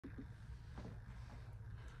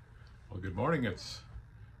Well, good morning. It's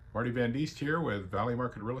Marty Van Diest here with Valley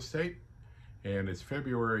Market Real Estate, and it's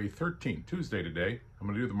February 13th, Tuesday today. I'm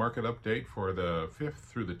going to do the market update for the 5th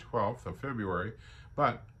through the 12th of February,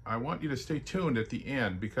 but I want you to stay tuned at the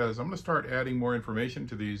end because I'm going to start adding more information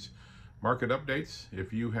to these market updates.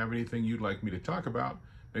 If you have anything you'd like me to talk about,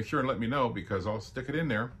 make sure and let me know because I'll stick it in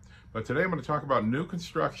there. But today I'm going to talk about new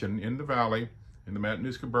construction in the Valley, in the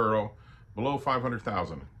Matanuska Borough, below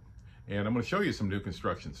 500,000. And I'm going to show you some new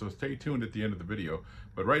construction, so stay tuned at the end of the video.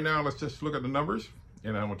 But right now, let's just look at the numbers,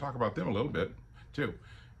 and I'm going to talk about them a little bit, too.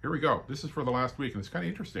 Here we go. This is for the last week, and it's kind of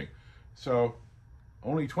interesting. So,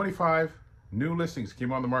 only 25 new listings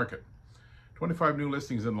came on the market. 25 new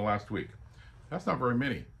listings in the last week. That's not very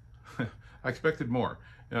many. I expected more,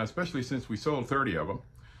 especially since we sold 30 of them.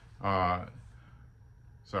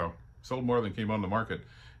 So, sold more than came on the market.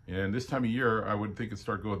 And this time of year, I would think it'd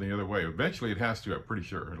start going the other way. Eventually, it has to. I'm pretty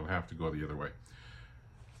sure it'll have to go the other way.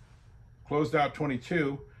 Closed out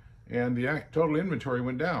 22, and the total inventory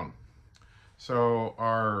went down. So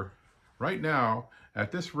right now,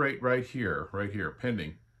 at this rate right here,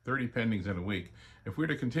 pending, 30 pendings in a week. If we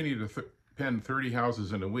were to continue to pen 30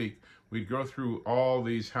 houses in a week, we'd go through all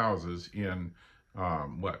these houses in,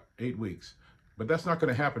 8 weeks. But that's not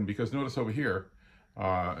going to happen because notice over here,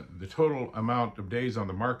 the total amount of days on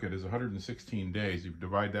the market is 116 days. You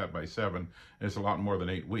divide that by 7, and it's a lot more than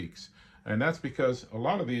 8 weeks. And that's because a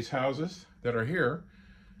lot of these houses that are here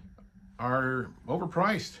are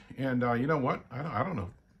overpriced. And you know what? I don't know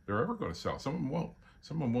if they're ever going to sell. Some of them won't.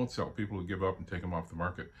 Some of them won't sell. People will give up and take them off the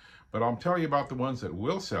market. But I'll tell you about the ones that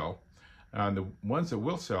will sell. And the ones that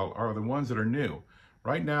will sell are the ones that are new.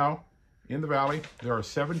 Right now, in the Valley, there are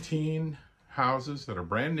 17 houses that are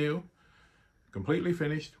brand new, completely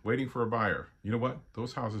finished, waiting for a buyer. You know what?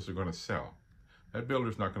 Those houses are going to sell. That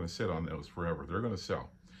builder's not going to sit on those forever. They're going to sell.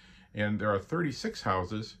 And there are 36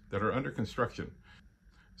 houses that are under construction.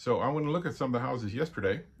 So I want to look at some of the houses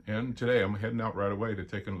yesterday, and today I'm heading out right away to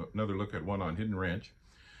take another look at one on Hidden Ranch.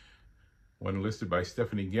 One listed by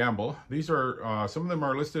Stephanie Gamble. These are, some of them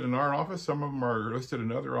are listed in our office, some of them are listed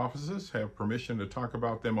in other offices, have permission to talk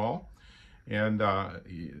about them all. And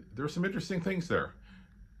there's some interesting things there.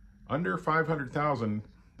 Under 500,000,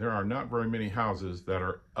 there are not very many houses that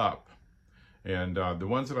are up. And the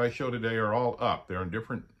ones that I show today are all up. They're in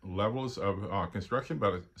different levels of construction,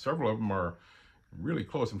 but several of them are really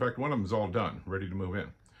close. In fact, one of them is all done, ready to move in.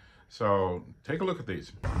 So take a look at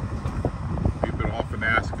these. We've been often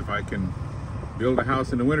asked if I can build a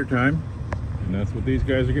house in the wintertime, and that's what these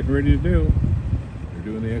guys are getting ready to do. They're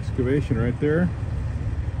doing the excavation right there.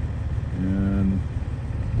 And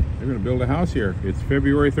they're going to build a house here. It's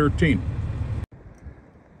February 13th.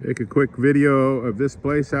 Take a quick video of this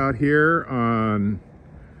place out here on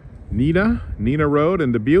Nina Road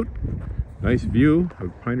and the Butte. Nice view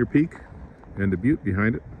of Piner Peak and the Butte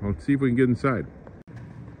behind it. Let's see if we can get inside.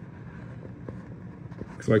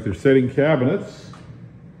 Looks like they're setting cabinets.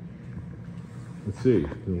 Let's see,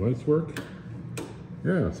 do the lights work?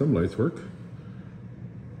 Yeah, some lights work.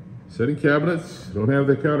 Setting cabinets, don't have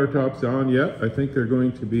the countertops on yet. I think they're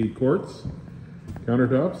going to be quartz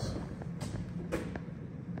countertops.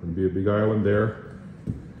 There'll be a big island there.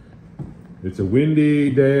 It's a windy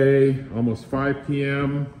day, almost 5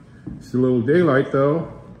 p.m. It's a little daylight though.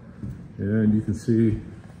 And you can see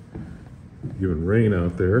even rain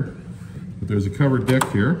out there. But there's a covered deck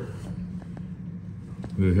here.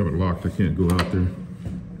 They have it locked, I can't go out there.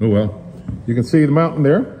 Oh well, you can see the mountain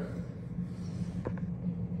there.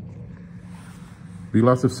 Be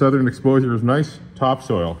lots of southern exposure is nice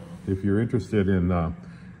topsoil if you're interested in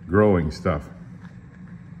growing stuff.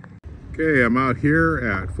 Okay, I'm out here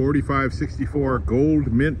at 4564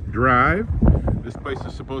 Gold Mint Drive. This place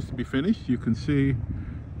is supposed to be finished. You can see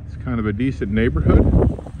it's kind of a decent neighborhood.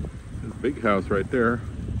 There's a big house right there.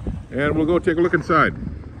 And we'll go take a look inside.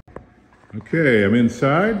 Okay, I'm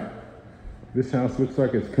inside. This house looks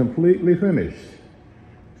like it's completely finished.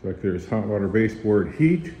 Looks like there's hot water baseboard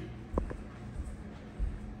heat.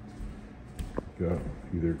 Got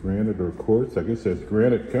either granite or quartz. I guess that's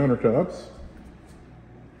granite countertops.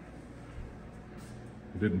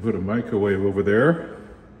 Didn't put a microwave over there,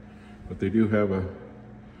 but they do have a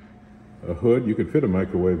hood. You could fit a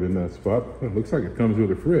microwave in that spot. It looks like it comes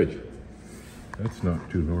with a fridge. That's not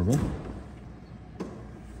too normal.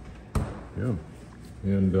 Yeah,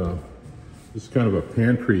 and this is kind of a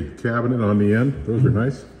pantry cabinet on the end. Those are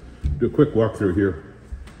nice. Do a quick walkthrough here.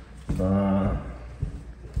 This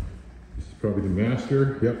is probably the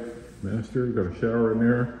master. Yep, master. Got a shower in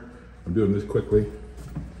there. I'm doing this quickly.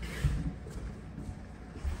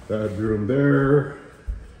 Bedroom there.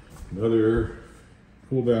 Another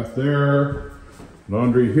full bath there.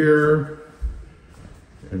 laundry here,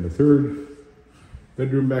 and the third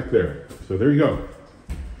bedroom back there. So there you go.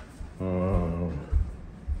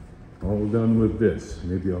 All done with this.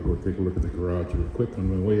 Maybe I'll go take a look at the garage real quick on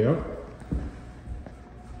my way out.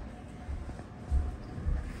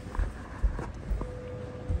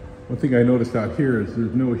 One thing I noticed out here is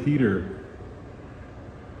there's no heater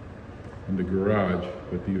in the garage,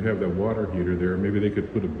 but you have that water heater there. Maybe they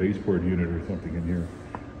could put a baseboard unit or something in here.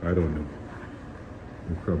 I don't know.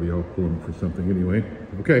 They're probably all pulling for something anyway.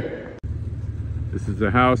 Okay. This is the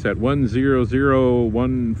house at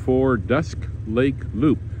 10014 Dusk Lake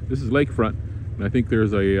Loop. This is lakefront, and I think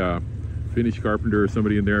there's a Finnish carpenter or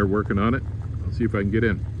somebody in there working on it. I'll see if I can get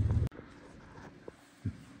in.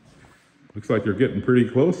 Looks like they're getting pretty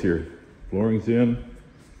close here. Flooring's in.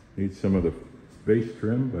 Needs some of the base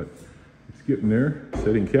trim, but it's getting there.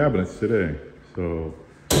 Setting cabinets today. So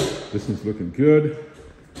this one's looking good.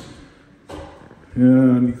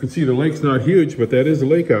 And you can see the lake's not huge, but that is a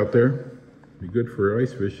lake out there. Be good for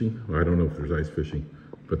ice fishing. Well, I don't know if there's ice fishing,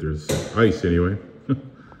 but there's ice anyway.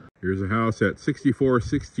 Here's a house at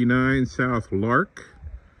 6469 South Lark.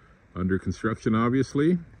 Under construction,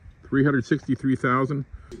 obviously. $363,000.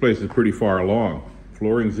 This place is pretty far along.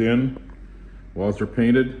 Flooring's in. Walls are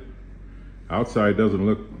painted. Outside doesn't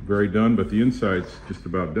look very done, but the inside's just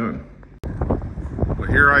about done. Well,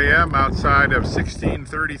 here I am outside of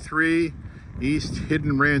 1633 East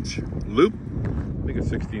Hidden Ranch Loop. I think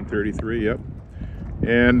it's 1633, yep.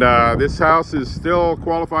 And this house is still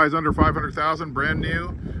qualifies under $500,000, brand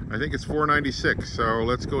new. I think it's $496, so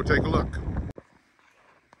let's go take a look.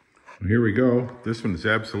 Here we go. This one's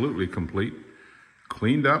absolutely complete.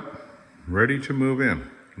 Cleaned up, ready to move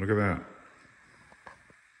in. Look at that.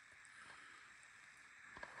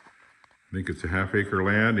 I think it's a half-acre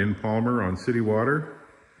land in Palmer on city water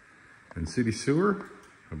and city sewer,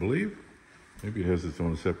 I believe. Maybe it has its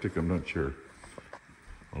own septic, I'm not sure.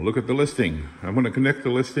 I'll look at the listing. I'm going to connect the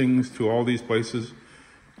listings to all these places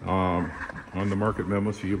on the market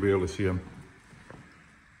memo, so you'll be able to see them.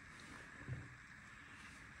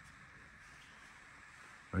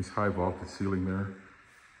 Nice high vaulted ceiling there.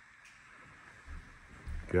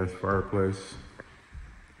 Gas fireplace.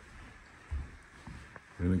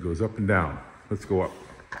 And it goes up and down. Let's go up.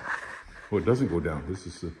 Oh, it doesn't go down. This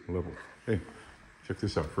is the level. Hey, check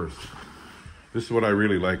this out first. This is what I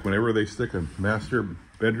really like. Whenever they stick a master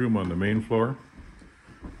bedroom on the main floor,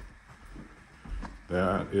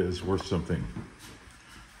 that is worth something.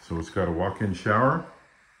 So it's got a walk-in shower,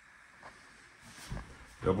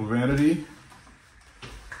 double vanity,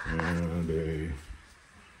 and a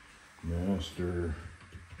master,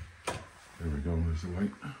 there we go, there's the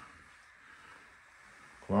light,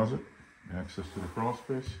 closet, access to the crawl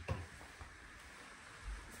space.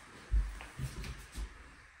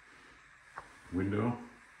 Window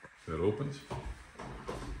that opens.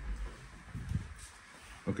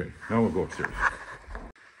 Okay, now we'll go upstairs.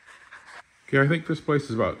 Okay, I think this place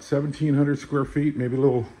is about 1,700 square feet, maybe a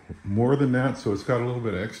little more than that, so it's got a little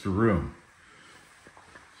bit of extra room.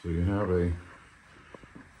 So you have a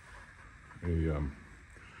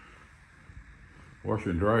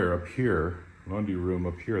washer and dryer up here, laundry room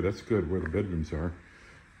up here. That's good where the bedrooms are.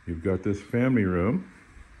 You've got this family room,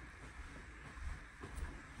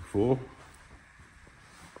 full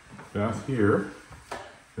bath here.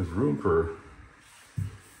 There's room for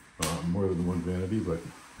more than one vanity, but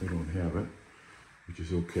they don't have it, which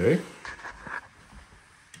is okay.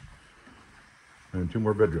 And 2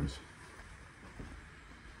 more bedrooms.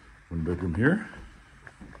 1 bedroom here.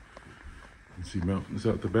 You can see mountains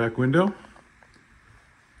out the back window.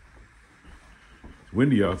 It's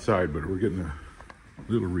windy outside, but we're getting a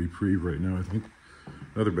little reprieve right now, I think.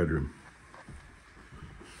 Another bedroom.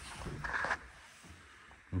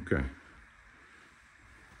 Okay.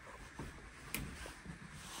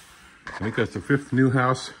 I think that's the 5th new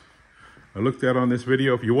house I looked at on this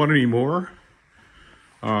video. If you want any more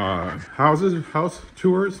house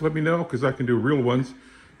tours, let me know, because I can do real ones.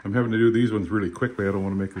 I'm having to do these ones really quickly. I don't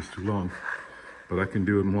want to make this too long, but I can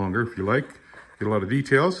do them longer if you like. Get a lot of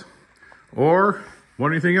details. Or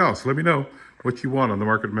want anything else, let me know what you want on the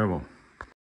market memo.